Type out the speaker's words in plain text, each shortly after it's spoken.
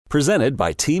Presented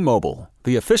by T-Mobile,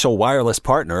 the official wireless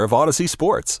partner of Odyssey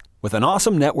Sports. With an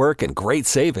awesome network and great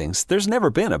savings, there's never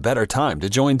been a better time to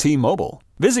join T-Mobile.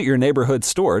 Visit your neighborhood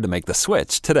store to make the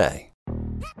switch today.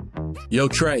 Yo,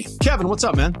 Trey. Kevin, what's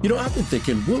up, man? You know, I've been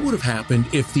thinking, what would have happened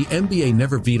if the NBA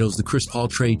never vetoes the Chris Paul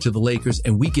trade to the Lakers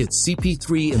and we get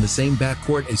CP3 in the same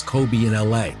backcourt as Kobe in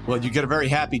LA? Well, you get a very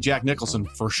happy Jack Nicholson,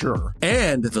 for sure.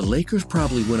 And the Lakers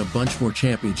probably win a bunch more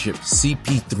championships.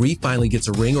 CP3 finally gets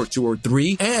a ring or two or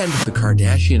three, and the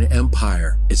Kardashian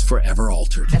empire is forever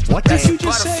altered. What did you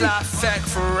just say?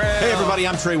 Hey, everybody,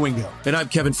 I'm Trey Wingo. And I'm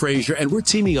Kevin Frazier, and we're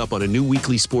teaming up on a new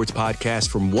weekly sports podcast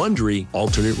from Wondery,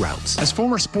 Alternate Routes. As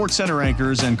former Sports Center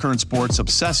anchors and current sports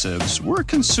obsessives, we're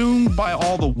consumed by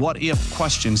all the what-if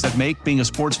questions that make being a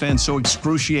sports fan so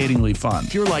excruciatingly fun.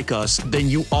 If you're like us, then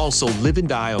you also live and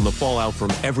die on the fallout from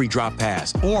every drop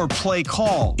pass. Or play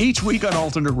call. Each week on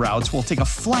Alternate Routes, we'll take a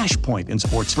flashpoint in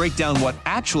sports, break down what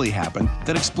actually happened,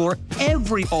 then explore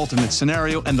every alternate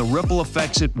scenario and the ripple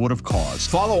effects it would have caused.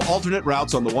 Follow Alternate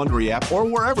Routes on the Wondery app or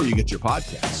wherever you get your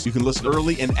podcasts. You can listen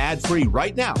early and ad-free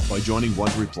right now by joining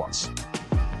Wondery Plus.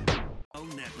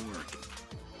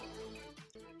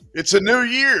 It's a new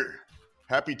year.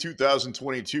 Happy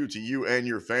 2022 to you and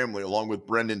your family, along with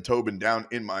Brendan Tobin down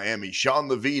in Miami, Sean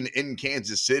Levine in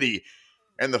Kansas City,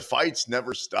 and the fights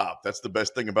never stop. That's the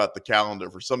best thing about the calendar.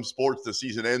 For some sports, the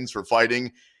season ends. For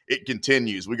fighting, it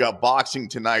continues. We got boxing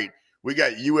tonight. We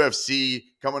got UFC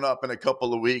coming up in a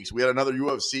couple of weeks. We had another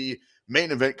UFC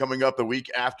main event coming up the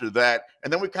week after that.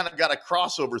 And then we kind of got a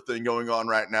crossover thing going on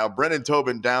right now. Brendan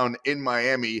Tobin down in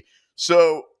Miami.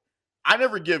 So I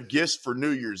never give gifts for New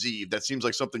Year's Eve. That seems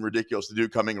like something ridiculous to do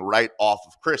coming right off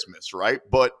of Christmas, right?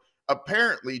 But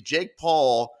apparently Jake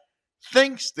Paul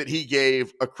thinks that he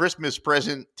gave a Christmas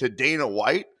present to Dana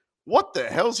White. What the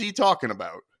hell's he talking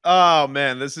about? Oh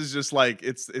man, this is just like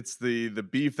it's the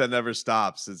beef that never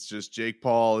stops. It's just Jake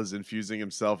Paul is infusing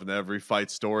himself in every fight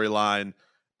storyline,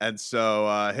 and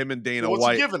so him and Dana What's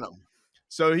White. he giving him?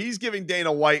 So he's giving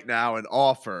Dana White now an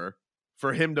offer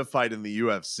for him to fight in the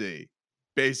UFC.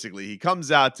 Basically, he comes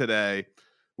out today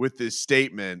with this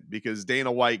statement because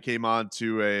Dana White came on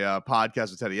to a podcast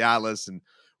with Teddy Atlas and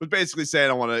was basically saying,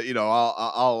 "I want to,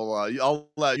 I'll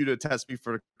let you to test me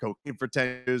for cocaine for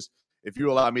 10 years. If you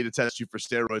allow me to test you for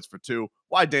steroids for 2,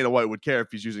 why Dana White would care if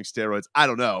he's using steroids, I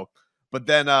don't know." But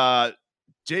then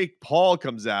Jake Paul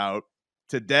comes out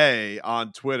today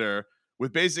on Twitter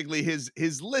with basically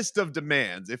his list of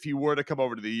demands if he were to come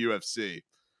over to the UFC.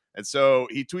 And so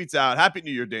he tweets out, "Happy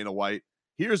New Year, Dana White.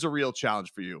 Here's a real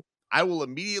challenge for you. I will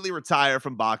immediately retire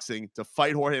from boxing to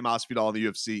fight Jorge Masvidal in the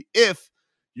UFC if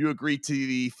you agree to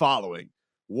the following.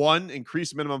 1,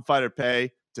 increase minimum fighter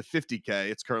pay to $50K.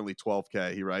 It's currently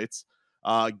 $12K," he writes.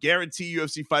 Guarantee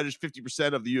UFC fighters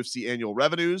 50% of the UFC annual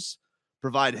revenues.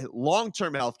 Provide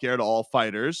long-term health care to all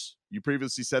fighters. You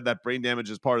previously said that brain damage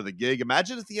is part of the gig.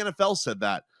 Imagine if the NFL said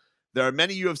that. There are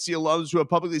many UFC alums who have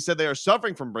publicly said they are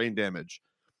suffering from brain damage.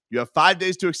 You have 5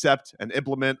 days to accept and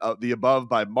implement the above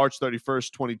by March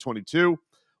 31st, 2022.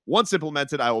 Once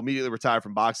implemented, I will immediately retire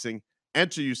from boxing,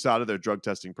 enter USADA, their drug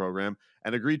testing program,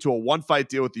 and agree to a one-fight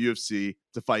deal with the UFC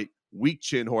to fight weak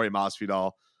chin Jorge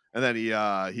Masvidal." And then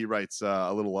he writes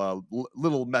a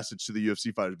little message to the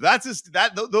UFC fighters. But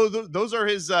those are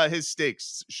his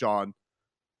stakes, Sean.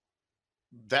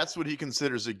 That's what he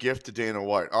considers a gift to Dana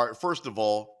White. All right, first of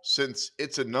all, since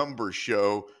it's a numbers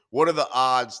show, what are the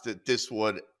odds that this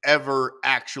would ever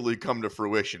actually come to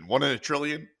fruition? 1 in a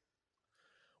trillion?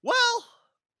 Well,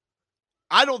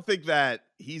 I don't think that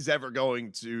he's ever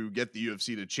going to get the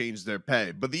UFC to change their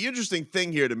pay. But the interesting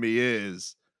thing here to me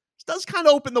is it does kind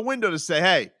of open the window to say,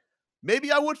 hey,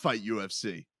 maybe I would fight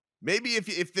UFC. Maybe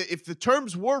if the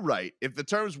terms were right, if the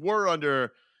terms were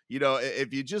under,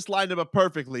 if you just lined them up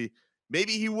perfectly,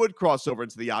 maybe he would cross over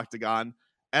into the octagon.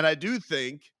 And I do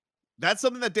think that's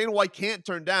something that Dana White can't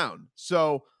turn down.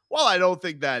 So while I don't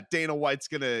think that Dana White's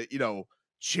going to,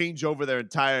 change over their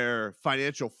entire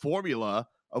financial formula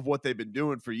of what they've been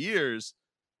doing for years,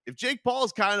 if Jake Paul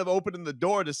is kind of opening the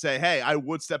door to say, hey, I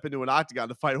would step into an octagon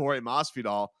to fight Jorge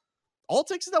Masvidal, all it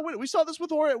takes is that window. We saw this with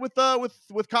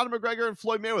Conor McGregor and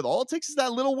Floyd Mayweather. All it takes is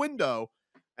that little window,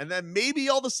 and then maybe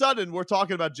all of a sudden we're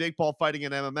talking about Jake Paul fighting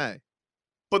in MMA.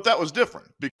 But that was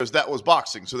different because that was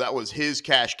boxing. So that was his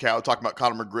cash cow, talking about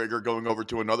Conor McGregor going over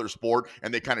to another sport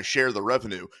and they kind of share the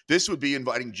revenue. This would be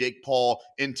inviting Jake Paul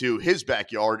into his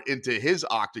backyard, into his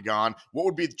octagon. What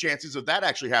would be the chances of that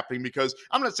actually happening? Because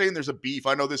I'm not saying there's a beef.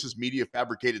 I know this is media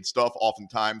fabricated stuff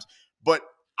oftentimes, but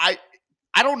I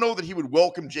don't know that he would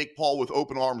welcome Jake Paul with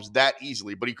open arms that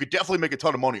easily, but he could definitely make a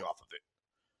ton of money off of it.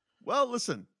 Well,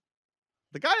 listen,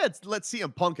 the guy that let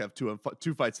CM Punk have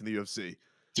two fights in the UFC.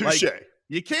 Touche. Like,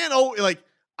 you can't like.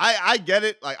 I get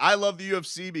it. Like, I love the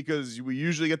UFC because we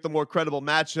usually get the more credible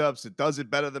matchups. It does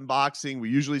it better than boxing. We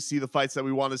usually see the fights that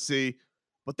we want to see,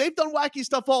 but they've done wacky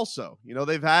stuff also.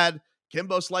 They've had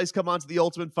Kimbo Slice come onto the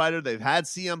Ultimate Fighter. They've had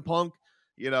CM Punk.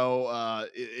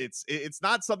 It's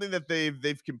not something that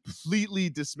they've completely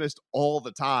dismissed all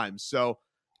the time. So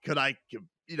could I,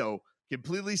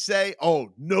 completely say,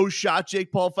 oh, no shot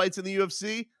Jake Paul fights in the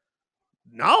UFC?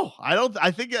 No, I don't.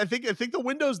 I think the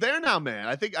window's there now, man.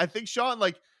 I think Sean,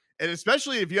 like, and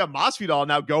especially if you have Masvidal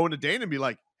now going to Dana and be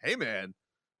like, hey man,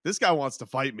 this guy wants to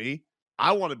fight me.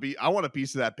 I want a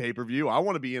piece of that pay-per-view. I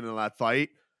want to be in on that fight.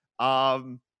 I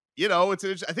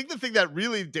think the thing that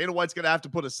really Dana White's going to have to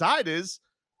put aside is,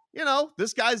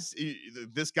 this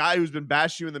guy who's been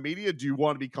bashing you in the media. Do you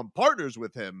want to become partners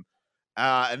with him?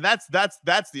 And that's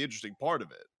the interesting part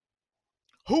of it.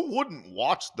 Who wouldn't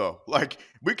watch, though? Like,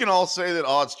 we can all say that,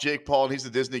 oh, it's Jake Paul and he's the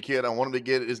Disney kid. I want him to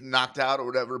get his knocked out or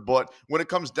whatever. But when it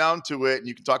comes down to it, and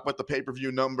you can talk about the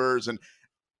pay-per-view numbers, and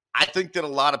I think that a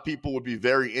lot of people would be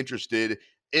very interested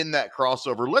in that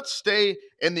crossover. Let's stay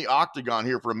in the octagon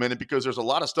here for a minute because there's a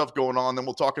lot of stuff going on. Then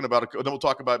we'll talk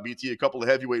about BT, a couple of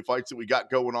heavyweight fights that we got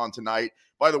going on tonight.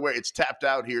 By the way, it's Tapped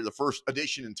Out here, the first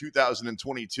edition in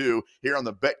 2022 here on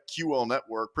the BetQL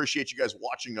Network. Appreciate you guys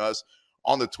watching us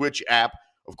on the Twitch app.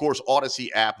 Of course,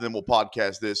 Odyssey app, then we'll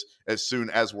podcast this as soon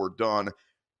as we're done.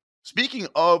 Speaking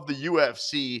of the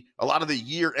UFC, a lot of the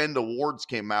year-end awards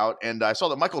came out, and I saw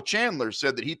that Michael Chandler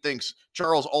said that he thinks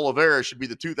Charles Oliveira should be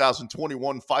the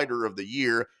 2021 Fighter of the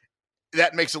Year.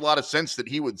 That makes a lot of sense that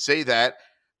he would say that.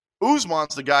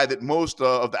 Usman's the guy that most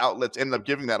of the outlets ended up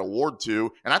giving that award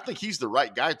to, and I think he's the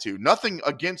right guy to. Nothing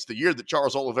against the year that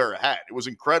Charles Oliveira had. It was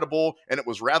incredible, and it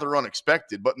was rather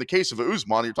unexpected. But in the case of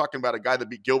Usman, you're talking about a guy that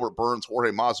beat Gilbert Burns, Jorge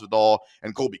Masvidal,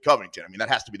 and Colby Covington. I mean, that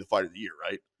has to be the fight of the year,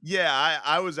 right? Yeah,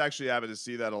 I was actually happy to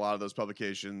see that a lot of those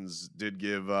publications did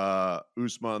give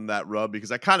Usman that rub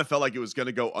because I kind of felt like it was going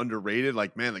to go underrated.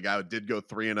 Like, man, the guy did go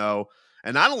 3-0.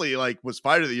 And not only was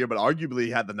fighter of the year, but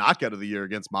arguably had the knockout of the year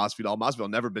against Masvidal. Masvidal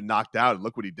never been knocked out, and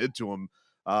look what he did to him.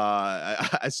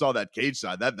 I saw that cage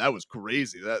side. That was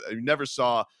crazy. You never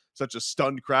saw such a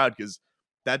stunned crowd because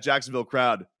that Jacksonville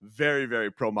crowd very,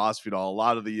 very pro Masvidal. A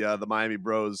lot of the Miami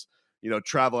bros,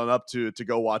 traveling up to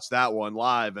go watch that one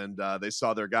live, and they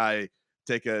saw their guy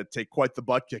take quite the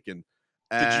butt kicking.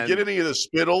 Did you get any of the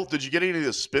spittle?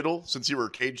 Since you were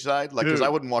cage side? Like, because I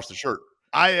wouldn't wash the shirt.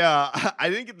 I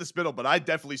didn't get the spittle, but I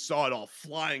definitely saw it all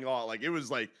flying off. Like, it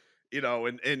was like,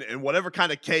 in whatever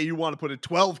kind of K you want to put in,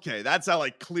 12K. That's how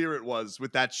clear it was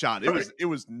with that shot. It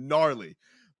was gnarly.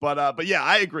 But yeah,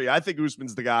 I agree. I think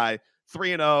Usman's the guy.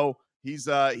 3-0. He's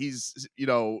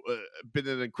been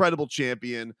an incredible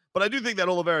champion. But I do think that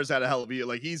Oliveira's had a hell of a year.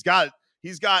 Like, he's got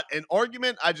an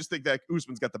argument. I just think that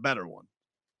Usman's got the better one.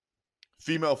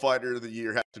 Female fighter of the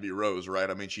year has to be Rose, right?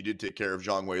 I mean, she did take care of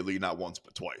Zhang Weili not once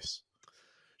but twice.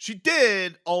 She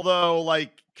did, although,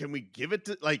 can we give it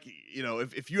to,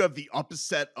 if you have the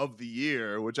upset of the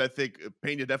year, which I think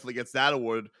Pena definitely gets that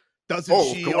award,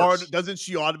 doesn't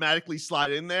she automatically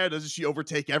slide in there? Doesn't she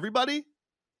overtake everybody?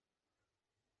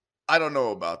 I don't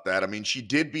know about that. I mean, she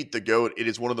did beat the GOAT. It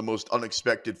is one of the most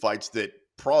unexpected fights that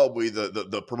probably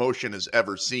the promotion has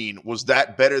ever seen. Was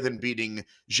that better than beating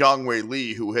Zhang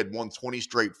Weili, who had won 20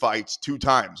 straight fights 2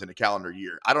 times in a calendar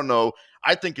year? I don't know.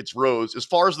 I think it's Rose. As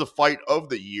far as the fight of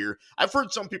the year, I've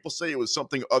heard some people say it was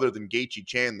something other than Gaethje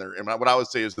Chandler, and what I would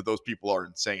say is that those people are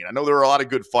insane. I know there are a lot of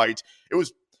good fights.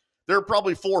 There are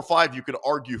probably 4 or 5 you could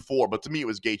argue for, but to me it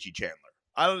was Gaethje Chandler.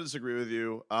 I don't disagree with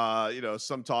you.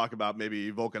 Some talk about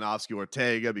maybe Volkanovski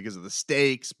Ortega because of the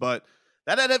stakes, but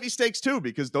that had heavy stakes too,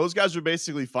 because those guys were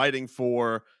basically fighting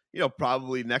for,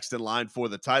 probably next in line for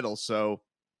the title. So,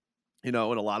 in a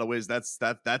lot of ways,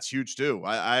 that's huge too.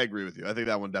 I agree with you. I think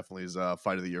that one definitely is a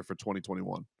fight of the year for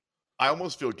 2021. I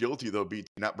almost feel guilty, though, BT,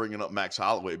 not bringing up Max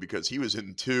Holloway because he was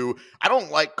in 2. I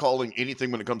don't like calling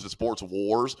anything when it comes to sports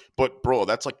wars, but, bro,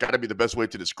 that's got to be the best way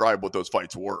to describe what those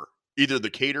fights were. Either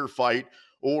the Cater fight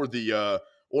or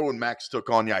or when Max took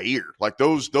on Yair. Like,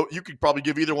 those, you could probably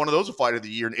give either one of those a fight of the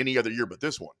year in any other year but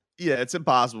this one. Yeah, it's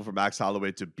impossible for Max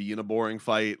Holloway to be in a boring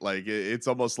fight. Like, it's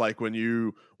almost like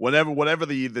whatever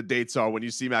the dates are, when you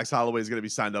see Max Holloway is going to be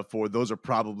signed up for, those are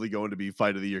probably going to be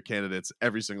fight of the year candidates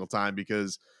every single time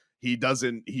because he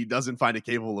doesn't find it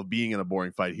capable of being in a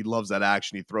boring fight. He loves that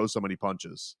action. He throws so many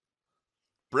punches.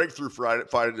 Breakthrough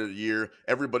fight of the year.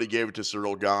 Everybody gave it to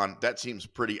Cyril Gane. That seems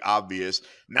pretty obvious.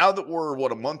 Now that we're,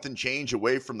 a month and change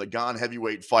away from the Gane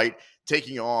heavyweight fight,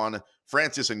 taking on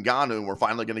Francis Ngannou, and we're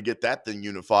finally going to get that thing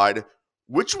unified.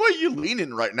 Which way are you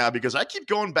leaning right now? Because I keep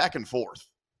going back and forth.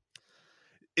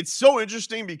 It's so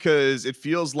interesting because it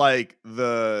feels like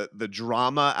the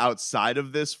drama outside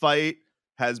of this fight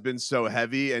has been so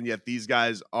heavy, and yet these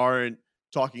guys aren't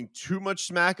talking too much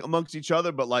smack amongst each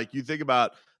other. But like you think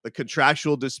about the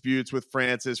contractual disputes with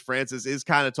Francis. Francis is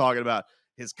kind of talking about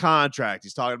his contract.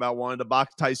 He's talking about wanting to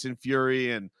box Tyson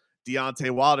Fury and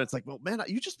Deontay Wilder. It's like, well, man,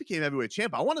 you just became heavyweight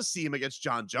champ. I want to see him against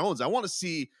John Jones. I want to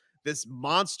see this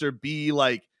monster be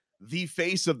like the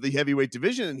face of the heavyweight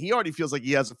division. And he already feels like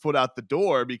he has a foot out the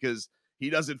door because he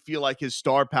doesn't feel like his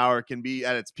star power can be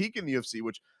at its peak in the UFC,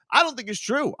 which I don't think is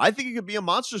true. I think he could be a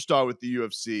monster star with the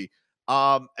UFC.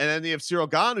 And then you have Cyril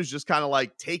Gane, who's just kind of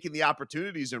like taking the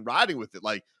opportunities and riding with it.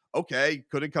 Like, okay,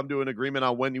 couldn't come to an agreement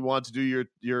on when you want to do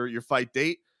your fight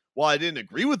date. While I didn't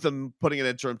agree with him putting an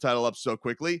interim title up so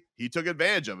quickly, he took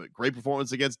advantage of it. Great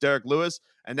performance against Derek Lewis.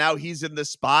 And now he's in this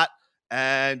spot.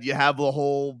 And you have the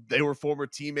whole, they were former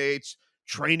teammates,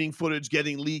 training footage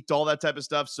getting leaked, all that type of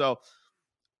stuff. So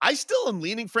I still am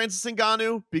leaning Francis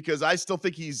Ngannou because I still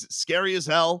think he's scary as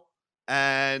hell.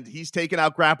 And he's taken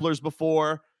out grapplers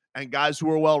before and guys who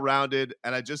are well-rounded.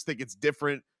 And I just think it's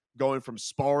different going from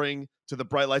sparring to the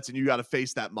bright lights and you got to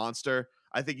face that monster.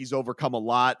 I think he's overcome a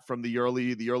lot from the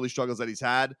early struggles that he's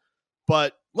had.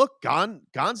 But look,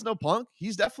 Gane's no punk.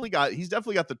 He's definitely got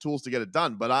the tools to get it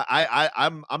done. But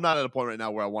I'm not at a point right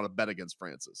now where I want to bet against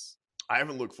Francis. I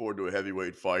haven't looked forward to a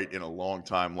heavyweight fight in a long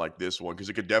time like this one because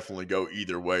it could definitely go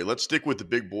either way. Let's stick with the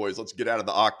big boys. Let's get out of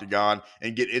the octagon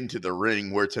and get into the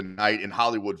ring where tonight in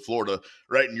Hollywood, Florida,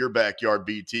 right in your backyard,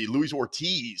 BT, Luis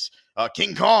Ortiz,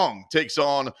 King Kong, takes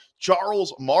on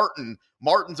Charles Martin.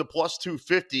 Martin's a plus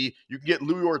 250. You can get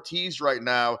Luis Ortiz right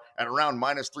now at around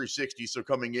minus 360, so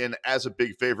coming in as a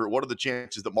big favorite. What are the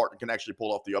chances that Martin can actually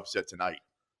pull off the upset tonight?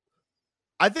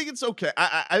 I think it's okay.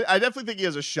 I definitely think he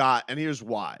has a shot, and here's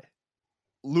why.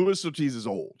 Luis Ortiz is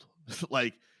old.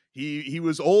 Like he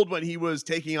was old when he was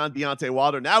taking on Deontay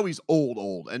Wilder. Now he's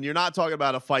old. And you're not talking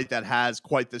about a fight that has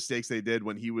quite the stakes they did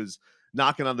when he was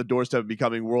knocking on the doorstep of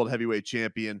becoming world heavyweight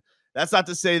champion. That's not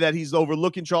to say that he's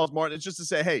overlooking Charles Martin. It's just to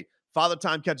say, hey, Father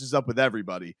Time catches up with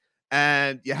everybody.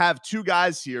 And you have two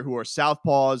guys here who are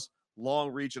southpaws, long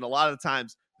reach, and a lot of the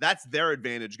times that's their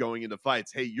advantage going into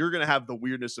fights. Hey, you're going to have the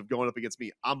weirdness of going up against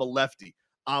me. I'm a lefty.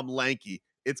 I'm lanky.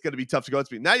 It's going to be tough to go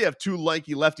against me. Now you have two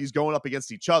lanky lefties going up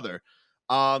against each other.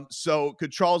 So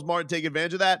could Charles Martin take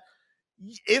advantage of that?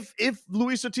 If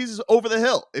Luis Ortiz is over the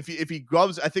hill, if he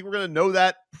goes, I think we're going to know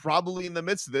that probably in the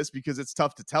midst of this because it's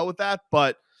tough to tell with that.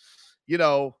 But, you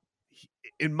know,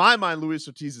 in my mind, Luis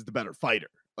Ortiz is the better fighter.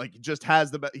 Like he just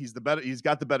has he's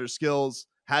got the better skills,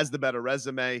 has the better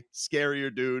resume,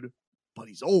 scarier dude, but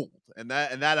he's old. And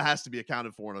that has to be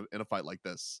accounted for in a fight like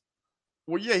this.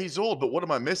 Well, yeah, he's old, but what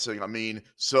am I missing? I mean,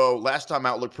 so last time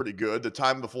out looked pretty good. The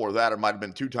time before that, or might have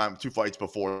been two fights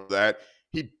before that,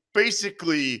 he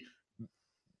basically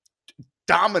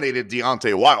dominated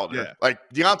Deontay Wilder. Yeah. Like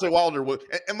Deontay Wilder was,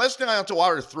 unless Deontay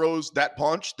Wilder throws that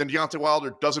punch, then Deontay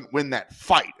Wilder doesn't win that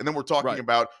fight. And then we're talking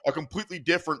about a completely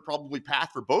different probably path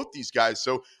for both these guys.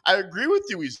 So I agree with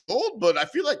you. He's old, but I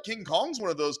feel like King Kong's one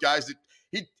of those guys that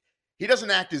he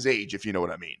doesn't act his age, if you know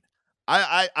what I mean.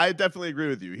 I definitely agree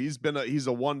with you. He's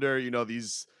a wonder. You know,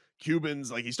 these Cubans,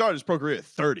 like he started his pro career at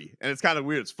 30, and it's kind of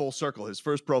weird. It's full circle. His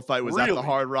first pro fight was at the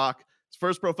Hard Rock. His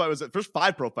first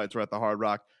five pro fights were at the Hard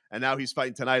Rock, and now he's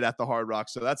fighting tonight at the Hard Rock.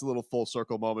 So that's a little full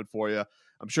circle moment for you.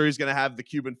 I'm sure he's going to have the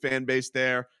Cuban fan base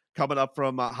there coming up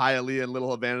from Hialeah and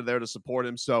Little Havana there to support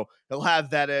him. So he'll have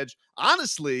that edge.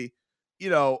 Honestly, you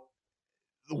know,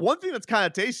 the one thing that's kind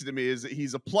of tasty to me is that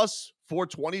he's a plus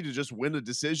 420 to just win a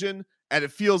decision. And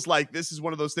it feels like this is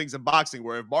one of those things in boxing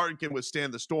where if Martin can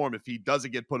withstand the storm, if he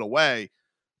doesn't get put away,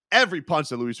 every punch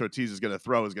that Luis Ortiz is going to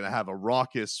throw is going to have a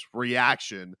raucous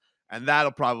reaction, and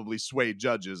that'll probably sway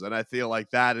judges. And I feel like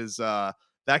that is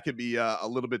that could be a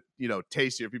little bit, you know,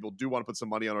 tastier. People do want to put some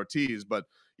money on Ortiz, but,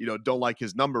 you know, don't like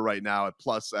his number right now at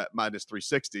minus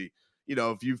 360. You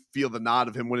know, if you feel the nod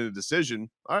of him winning a decision,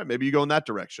 all right, maybe you go in that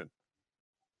direction.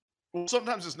 Well,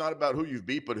 sometimes it's not about who you've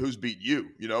beat, but who's beat you,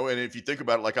 you know? And if you think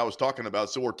about it, like I was talking about,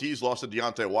 so Ortiz lost to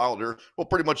Deontay Wilder. Well,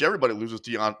 pretty much everybody loses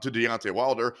to Deontay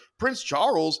Wilder. Prince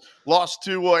Charles lost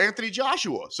to Anthony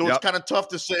Joshua. So it's kind of tough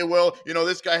to say, well, you know,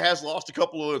 this guy has lost two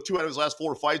out of his last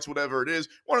 4 fights, whatever it is.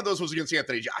 One of those was against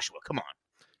Anthony Joshua. Come on.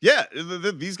 Yeah,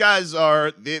 these guys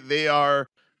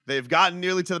they've gotten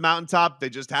nearly to the mountaintop. They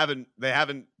just haven't,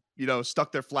 you know,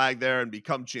 stuck their flag there and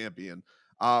become champion.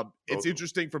 It's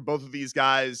interesting for both of these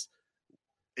guys.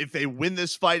 If they win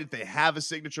this fight, if they have a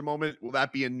signature moment, will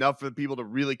that be enough for people to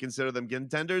really consider them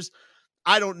contenders?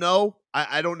 I don't know.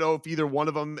 I don't know if either one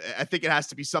of them. I think it has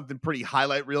to be something pretty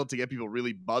highlight reel to get people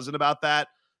really buzzing about that.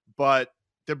 But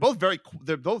they're both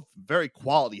very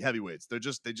quality heavyweights. They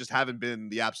just haven't been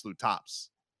the absolute tops.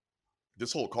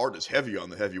 This whole card is heavy on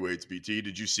the heavyweights, BT.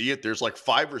 Did you see it? There's like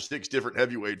 5 or 6 different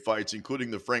heavyweight fights,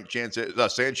 including the Frank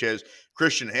Sanchez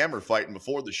Christian Hammer fight. And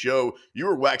before the show, you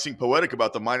were waxing poetic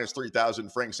about the minus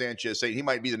 3,000 Frank Sanchez, saying he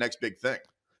might be the next big thing.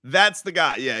 That's the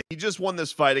guy. Yeah, he just won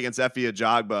this fight against Efe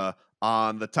Ajagba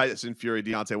on the Tyson Fury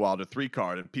Deontay Wilder 3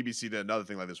 card, and PBC did another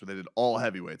thing like this where they did all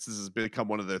heavyweights. This has become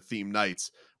one of their theme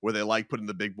nights where they like putting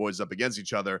the big boys up against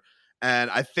each other.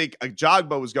 And I think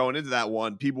Ajagba was going into that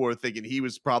one. People were thinking he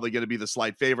was probably going to be the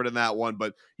slight favorite in that one,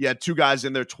 but you had 2 guys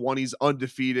in their 20s,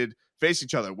 undefeated, face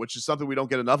each other, which is something we don't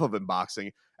get enough of in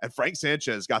boxing. And Frank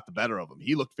Sanchez got the better of him.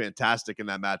 He looked fantastic in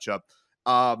that matchup.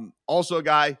 Also a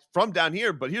guy from down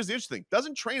here, but here's the interesting thing.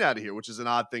 Doesn't train out of here, which is an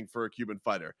odd thing for a Cuban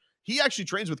fighter. He actually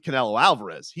trains with Canelo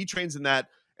Alvarez. He trains in that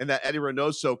Eddie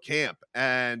Reynoso camp.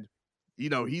 And, you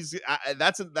know,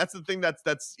 that's the thing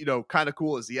that's, you know, kind of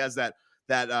cool is he has that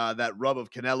rub of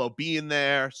Canelo being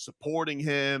there, supporting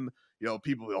him. You know,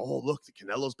 people go, oh, look, the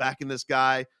Canelo's backing this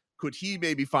guy. Could he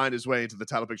maybe find his way into the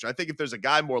title picture? I think if there's a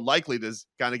guy more likely to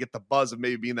kind of get the buzz of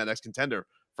maybe being that next contender,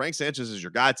 Frank Sanchez is your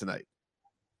guy tonight.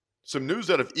 Some news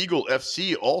out of Eagle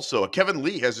FC also. Kevin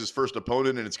Lee has his first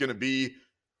opponent, and it's going to be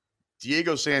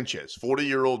Diego Sanchez,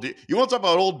 40-year-old. You want to talk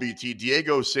about old BT?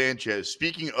 Diego Sanchez.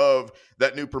 Speaking of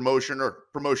that new promotion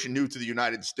new to the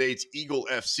United States, Eagle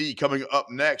FC coming up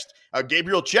next.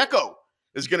 Gabriel Checo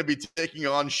is going to be taking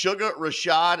on Sugar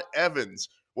Rashad Evans.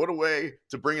 What a way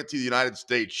to bring it to the United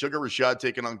States. Sugar Rashad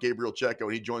taking on Gabriel Checo,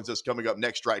 and he joins us coming up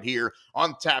next right here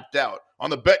on Tapped Out on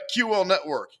the BetQL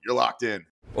Network. You're locked in.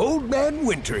 Old Man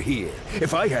Winter here.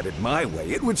 If I had it my way,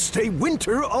 it would stay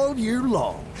winter all year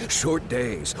long. Short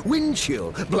days, wind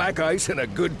chill, black ice, and a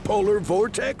good polar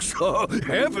vortex. Oh,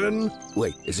 heaven.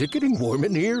 Wait, is it getting warm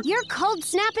in here? Your cold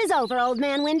snap is over, Old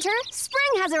Man Winter.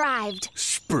 Spring has arrived.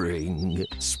 Spring.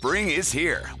 Spring is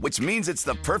here, which means it's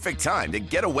the perfect time to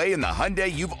get away in the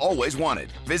Hyundai you've always wanted.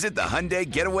 Visit the Hyundai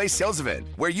Getaway Sales Event,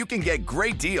 where you can get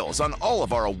great deals on all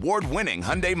of our award-winning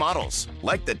Hyundai models,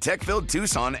 like the tech-filled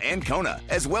Tucson and Kona,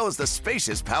 as well as the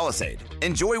spacious Palisade.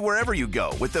 Enjoy wherever you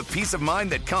go with the peace of mind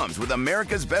that comes with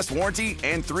America's best warranty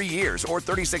and 3 years or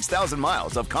 36,000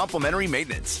 miles of complimentary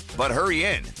maintenance. But hurry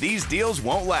in, these deals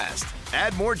won't last.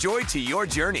 Add more joy to your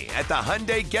journey at the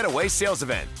Hyundai Getaway Sales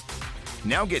Event.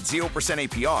 Now get 0%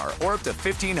 APR or up to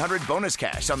 $1,500 bonus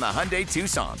cash on the Hyundai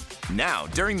Tucson. Now,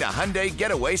 during the Hyundai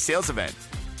Getaway Sales Event.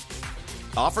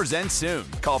 Offers end soon.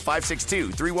 Call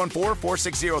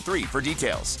 562-314-4603 for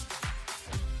details.